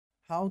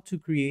how to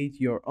create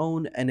your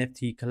own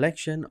NFT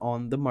collection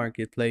on the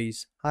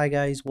marketplace. Hi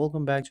guys,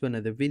 welcome back to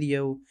another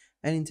video.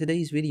 And in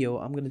today's video,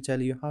 I'm going to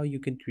tell you how you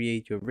can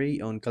create your very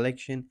own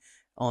collection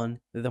on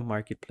the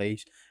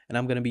marketplace. And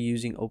I'm going to be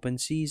using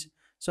OpenSeas.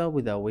 So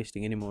without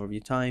wasting any more of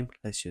your time,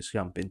 let's just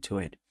jump into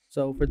it.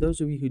 So for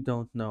those of you who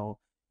don't know,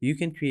 you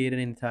can create an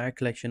entire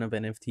collection of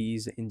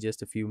NFTs in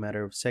just a few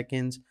matter of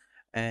seconds.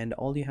 And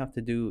all you have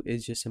to do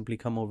is just simply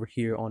come over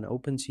here on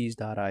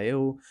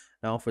openseas.io.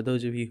 Now, for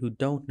those of you who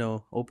don't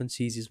know,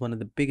 OpenSeas is one of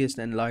the biggest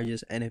and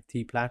largest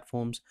NFT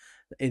platforms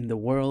in the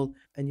world,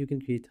 and you can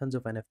create tons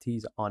of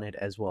NFTs on it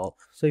as well.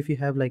 So if you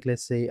have like,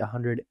 let's say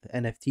 100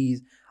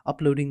 NFTs,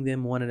 uploading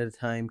them one at a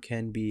time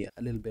can be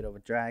a little bit of a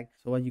drag.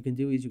 So what you can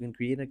do is you can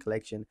create a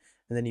collection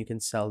and then you can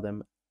sell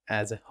them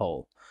as a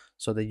whole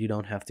so that you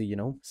don't have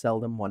to, sell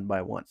them one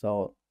by one.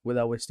 So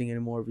without wasting any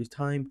more of your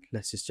time,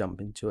 let's just jump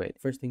into it.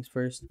 First things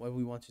first, what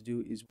we want to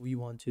do is we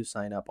want to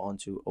sign up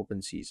onto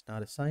OpenSeas. Now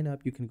to sign up,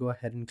 you can go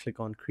ahead and click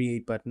on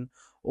create button,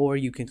 or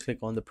you can click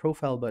on the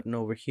profile button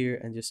over here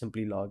and just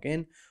simply log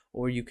in,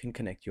 or you can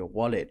connect your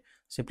wallet.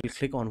 Simply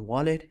click on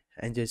wallet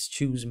and just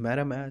choose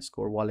MetaMask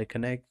or Wallet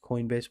Connect,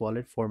 Coinbase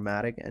Wallet,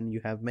 Formatic, and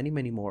you have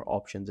many more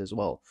options as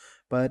well.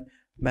 But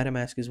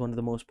MetaMask is one of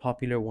the most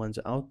popular ones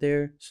out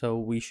there, so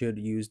we should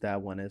use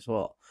that one as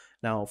well.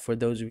 Now, for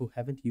those of you who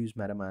haven't used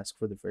MetaMask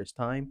for the first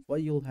time,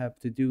 what you'll have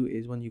to do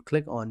is when you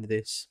click on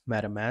this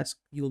MetaMask,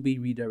 you'll be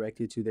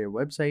redirected to their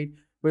website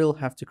where you'll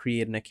have to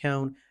create an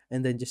account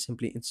and then just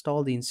simply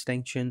install the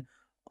extension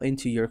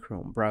into your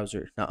Chrome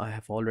browser. Now, I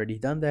have already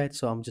done that,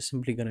 so I'm just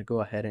simply going to go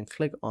ahead and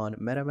click on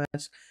MetaMask.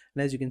 And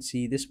as you can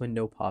see, this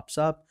window pops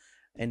up.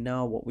 And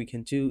now what we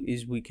can do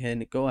is we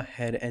can go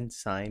ahead and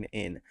sign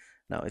in.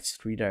 Now it's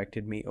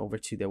redirected me over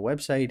to their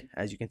website.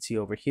 As you can see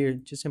over here,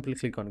 just simply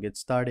click on get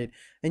started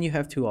and you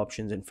have two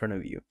options in front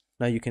of you.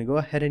 Now you can go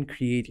ahead and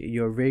create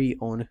your very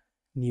own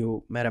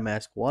new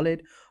MetaMask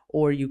wallet,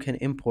 or you can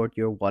import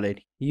your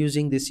wallet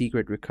using the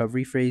secret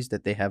recovery phrase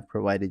that they have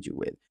provided you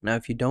with. Now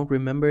if you don't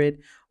remember it,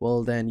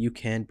 well then you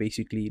can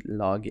basically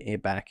log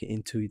it back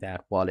into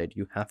that wallet.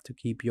 You have to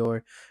keep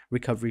your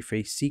recovery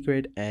phrase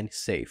secret and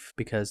safe,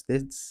 because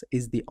this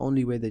is the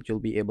only way that you'll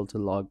be able to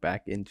log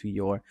back into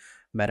your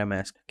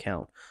MetaMask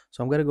account.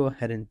 So I'm going to go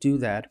ahead and do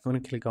that. I'm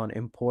going to click on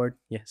import.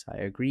 Yes, I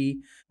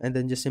agree. And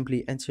then just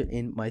simply enter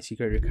in my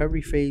secret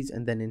recovery phrase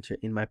and then enter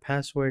in my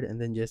password and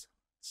then just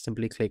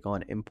simply click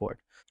on import.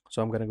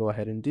 So I'm going to go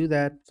ahead and do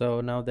that.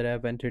 So now that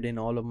I've entered in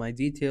all of my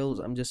details,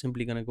 I'm just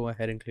simply going to go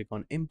ahead and click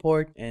on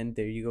import, and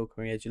there you go.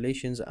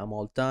 Congratulations, I'm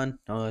all done.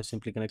 Now I'm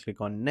simply going to click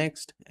on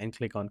next and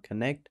click on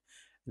connect.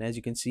 And as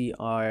you can see,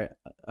 our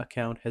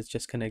account has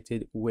just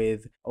connected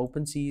with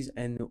OpenSeas,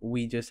 and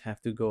we just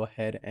have to go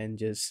ahead and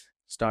just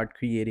start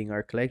creating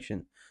our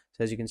collection.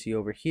 So as you can see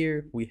over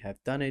here, we have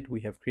done it.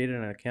 We have created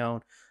an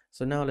account.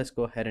 So now let's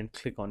go ahead and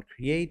click on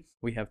create.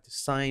 We have to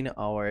sign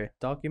our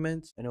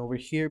documents. And over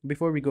here,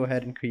 before we go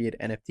ahead and create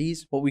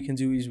NFTs, what we can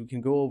do is we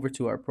can go over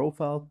to our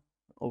profile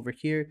over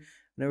here.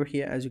 And over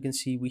here, as you can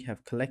see, we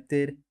have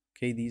collected.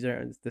 Okay, these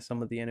are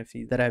some of the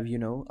NFTs that I've,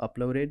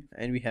 uploaded,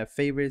 and we have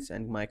favorites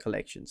and my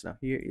collections. Now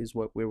here is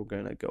what we're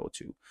gonna go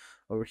to.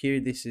 Over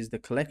here, this is the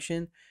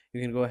collection.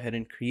 You can go ahead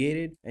and create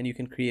it, and you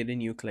can create a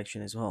new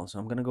collection as well. So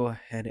I'm gonna go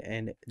ahead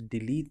and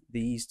delete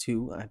these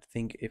two. I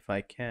think if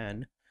I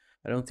can.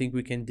 I don't think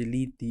we can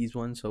delete these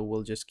ones, so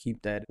we'll just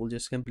keep that. We'll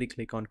just simply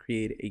click on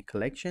create a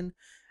collection,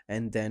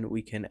 and then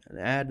we can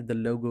add the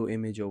logo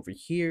image over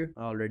here.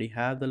 I already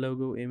have the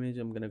logo image.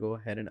 I'm gonna go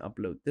ahead and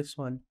upload this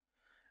one.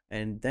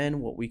 And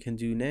then what we can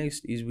do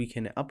next is we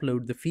can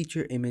upload the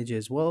feature image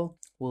as well.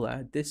 We'll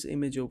add this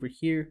image over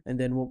here. And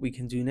then what we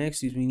can do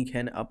next is we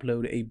can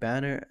upload a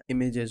banner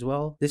image as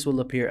well. This will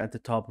appear at the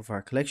top of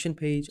our collection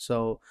page,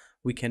 so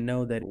we can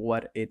know that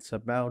what it's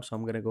about. So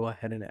I'm going to go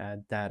ahead and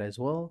add that as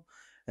well.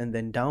 And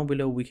then down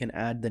below, we can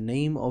add the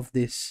name of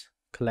this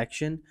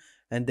collection,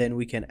 and then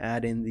we can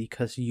add in the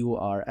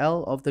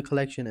URL of the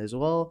collection as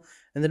well.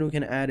 And then we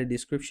can add a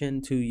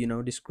description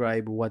to,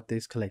 describe what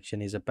this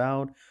collection is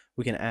about.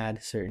 We can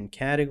add certain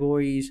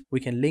categories. We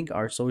can link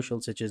our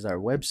socials, such as our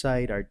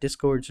website, our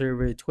Discord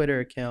server, Twitter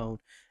account,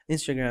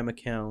 Instagram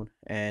account,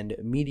 and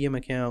Medium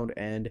account,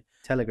 and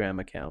Telegram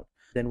account.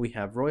 Then we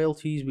have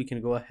royalties. We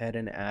can go ahead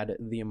and add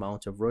the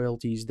amount of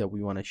royalties that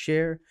we want to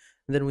share.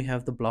 And then we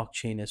have the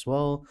blockchain as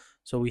well.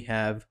 So we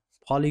have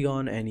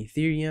Polygon and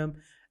Ethereum.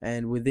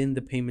 And within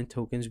the payment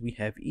tokens, we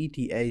have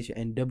ETH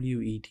and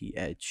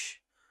WETH.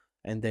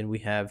 And then we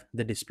have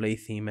the display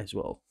theme as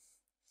well.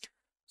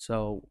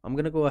 So I'm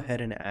going to go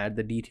ahead and add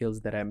the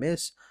details that I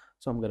miss.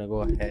 So I'm going to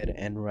go ahead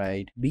and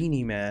write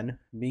Beanie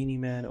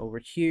Man over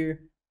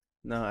here.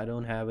 Now I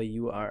don't have a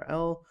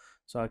URL,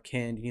 so I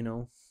can't,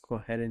 go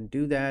ahead and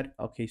do that.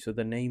 Okay, so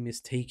the name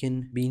is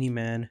taken, Beanie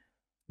Man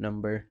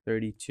number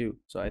 32.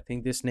 So I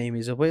think this name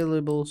is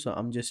available, so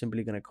I'm just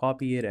simply going to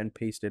copy it and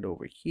paste it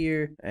over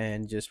here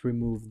and just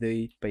remove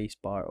the space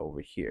bar over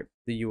here.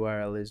 The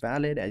URL is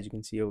valid, as you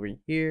can see over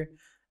here.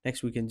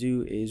 Next we can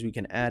do is we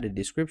can add a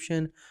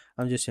description.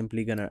 I'm just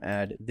simply gonna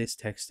add this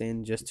text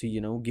in just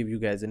to, give you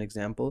guys an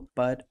example.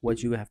 But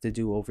what you have to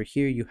do over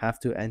here, you have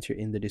to enter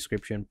in the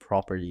description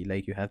properly.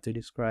 Like you have to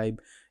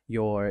describe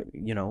your,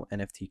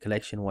 NFT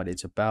collection, what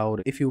it's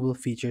about, if you will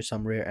feature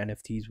some rare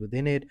NFTs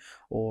within it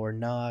or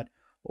not,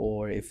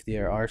 or if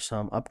there are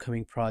some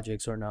upcoming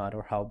projects or not,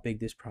 or how big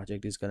this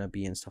project is going to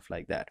be and stuff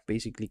like that.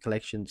 Basically,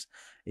 collections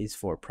is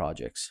for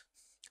projects.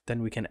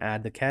 Then we can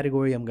add the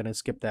category. I'm going to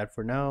skip that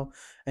for now.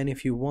 And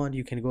if you want,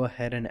 you can go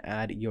ahead and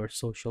add your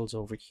socials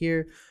over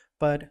here.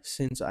 But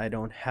since I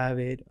don't have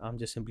it, I'm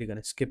just simply going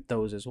to skip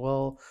those as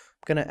well.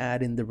 I'm going to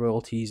add in the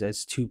royalties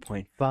as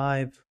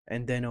 2.5.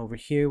 And then over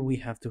here, we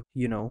have to,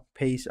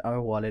 paste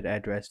our wallet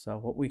address. So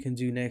what we can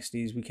do next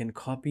is we can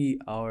copy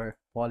our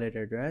wallet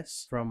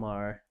address from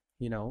our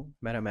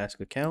MetaMask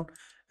account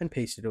and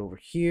paste it over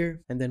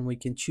here. And then we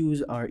can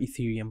choose our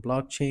Ethereum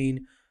blockchain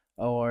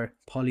or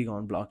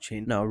Polygon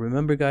blockchain. Now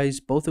remember guys,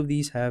 both of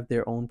these have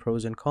their own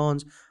pros and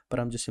cons, but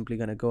I'm just simply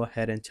going to go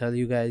ahead and tell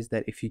you guys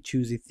that if you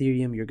choose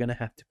Ethereum, you're going to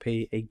have to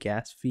pay a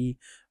gas fee,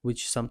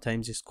 which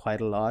sometimes is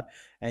quite a lot.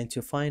 And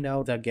to find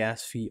out the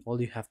gas fee,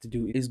 all you have to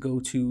do is go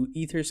to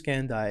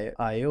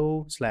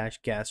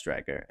etherscan.io/gas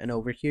tracker, and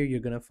over here you're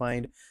going to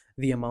find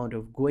the amount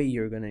of gwei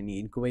you're going to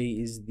need.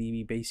 Gwei is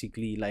the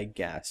basically like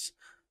gas.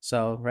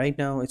 So right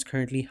now it's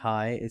currently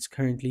high. It's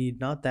currently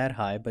not that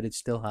high, but it's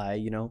still high,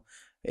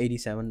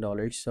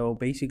 $87. So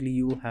basically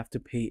you will have to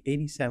pay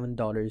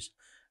 $87,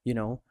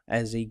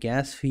 as a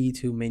gas fee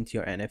to mint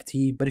your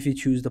NFT. But if you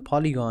choose the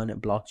Polygon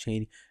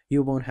blockchain,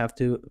 you won't have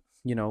to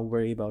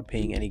worry about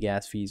paying any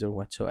gas fees or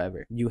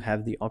whatsoever. You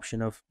have the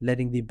option of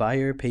letting the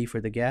buyer pay for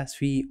the gas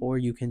fee, or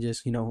you can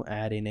just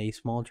add in a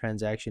small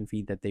transaction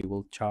fee that they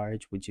will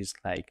charge, which is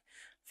like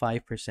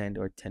 5%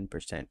 or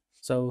 10%.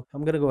 So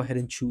I'm gonna go ahead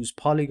and choose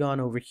Polygon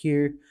over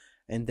here,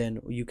 and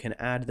then you can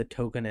add the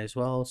token as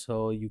well.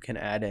 So you can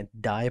add a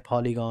DAI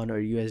Polygon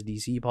or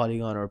USDC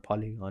Polygon or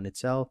Polygon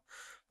itself.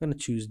 I'm gonna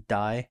choose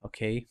DAI,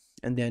 okay.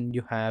 And then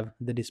you have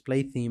the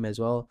display theme as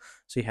well.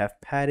 So you have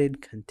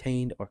padded,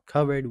 contained, or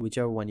covered,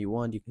 whichever one you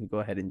want. You can go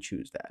ahead and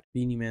choose that.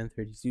 Beanie Man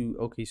 32.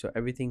 Okay, so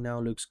everything now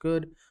looks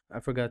good. I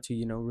forgot to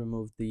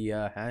remove the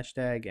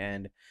hashtag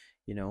and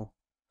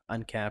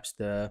uncaps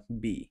the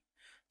B.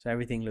 So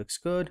everything looks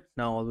good.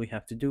 Now all we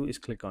have to do is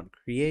click on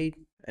create.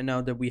 And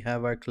now that we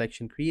have our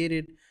collection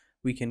created,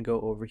 we can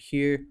go over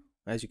here.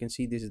 As you can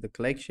see, this is the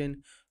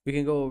collection. We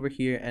can go over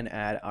here and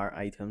add our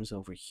items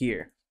over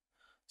here.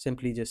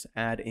 Simply just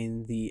add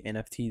in the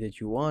NFT that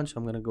you want. So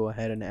I'm going to go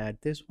ahead and add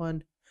this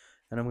one,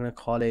 and I'm going to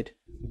call it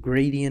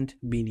Gradient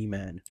Beanie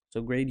Man.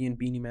 So Gradient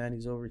Beanie Man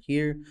is over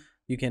here.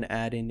 You can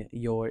add in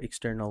your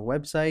external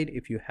website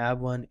if you have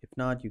one. If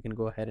not, you can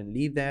go ahead and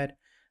leave that.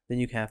 Then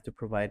you have to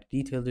provide a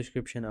detailed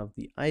description of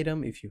the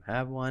item if you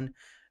have one.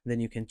 Then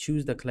you can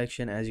choose the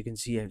collection. As you can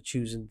see, I've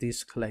chosen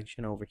this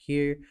collection over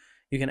here.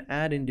 You can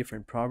add in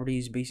different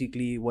properties.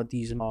 Basically what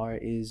these are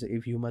is,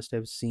 if you must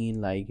have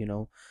seen like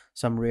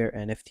some rare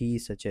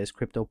NFTs such as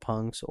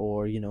CryptoPunks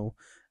or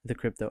the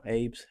Crypto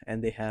Apes,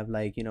 and they have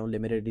like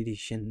limited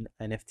edition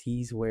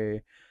NFTs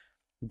where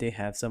they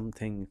have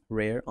something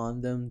rare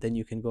on them, then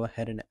you can go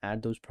ahead and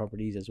add those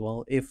properties as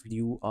well. If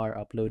you are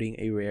uploading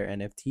a rare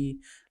NFT,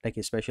 like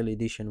a special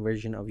edition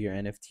version of your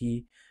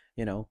NFT,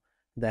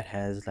 that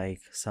has like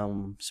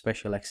some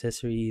special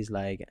accessories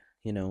like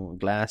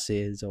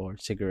glasses or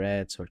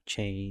cigarettes or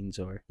chains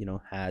or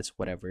hats,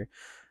 whatever,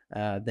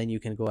 then you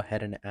can go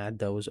ahead and add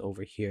those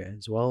over here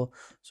as well.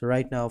 So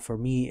right now for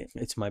me,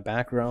 it's my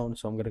background,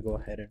 so I'm gonna go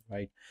ahead and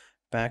write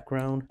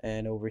background,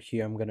 and over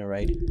here I'm gonna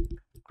write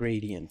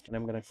gradient, and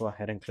I'm gonna go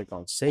ahead and click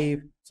on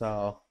save.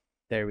 So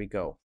there we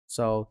go.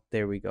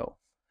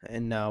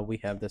 And now we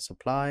have the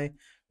supply.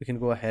 We can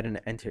go ahead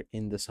and enter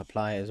in the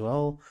supply as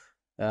well.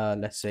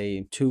 Let's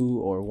say 2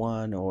 or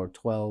 1 or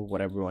 12,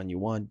 whatever one you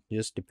want,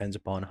 just depends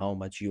upon how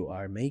much you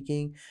are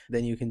making.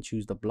 Then you can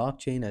choose the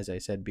blockchain as I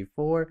said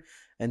before,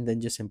 and then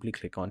just simply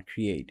click on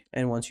create.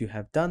 And once you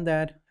have done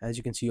that, as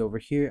you can see over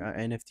here, our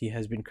NFT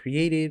has been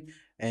created,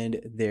 and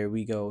there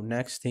we go.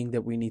 Next thing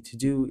that we need to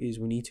do is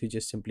we need to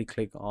just simply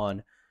click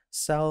on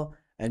sell.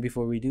 And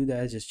before we do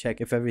that, just check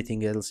if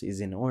everything else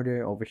is in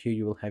order. Over here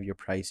you will have your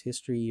price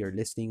history, your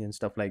listing and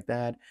stuff like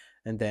that,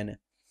 and then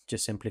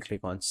just simply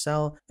click on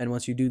sell. And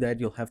once you do that,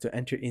 you'll have to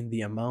enter in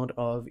the amount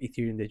of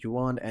Ethereum that you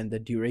want and the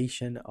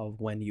duration of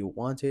when you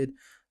want it.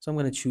 So I'm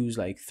going to choose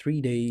like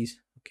 3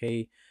 days,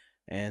 okay,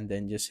 and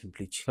then just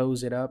simply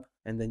close it up,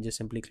 and then just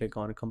simply click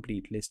on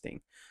complete listing.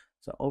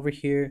 So over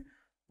here,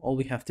 all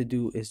we have to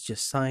do is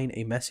just sign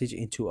a message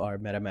into our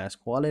MetaMask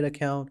wallet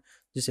account.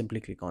 Just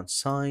simply click on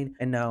sign,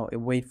 and now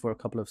wait for a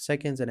couple of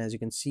seconds, and as you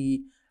can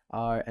see,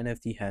 our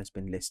NFT has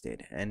been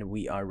listed and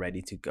we are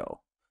ready to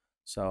go.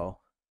 So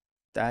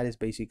that is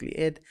basically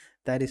it.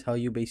 That is how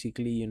you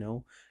basically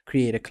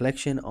create a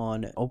collection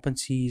on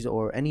Opensea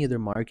or any other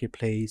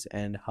marketplace,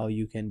 and how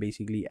you can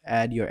basically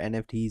add your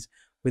NFTs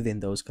within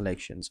those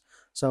collections.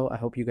 So I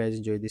hope you guys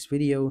enjoyed this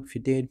video. If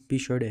you did, be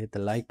sure to hit the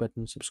like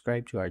button,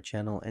 subscribe to our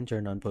channel, and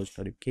turn on post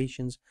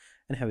notifications.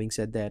 And having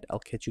said that, I'll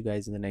catch you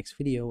guys in the next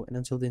video, and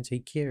until then,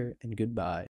 take care and goodbye.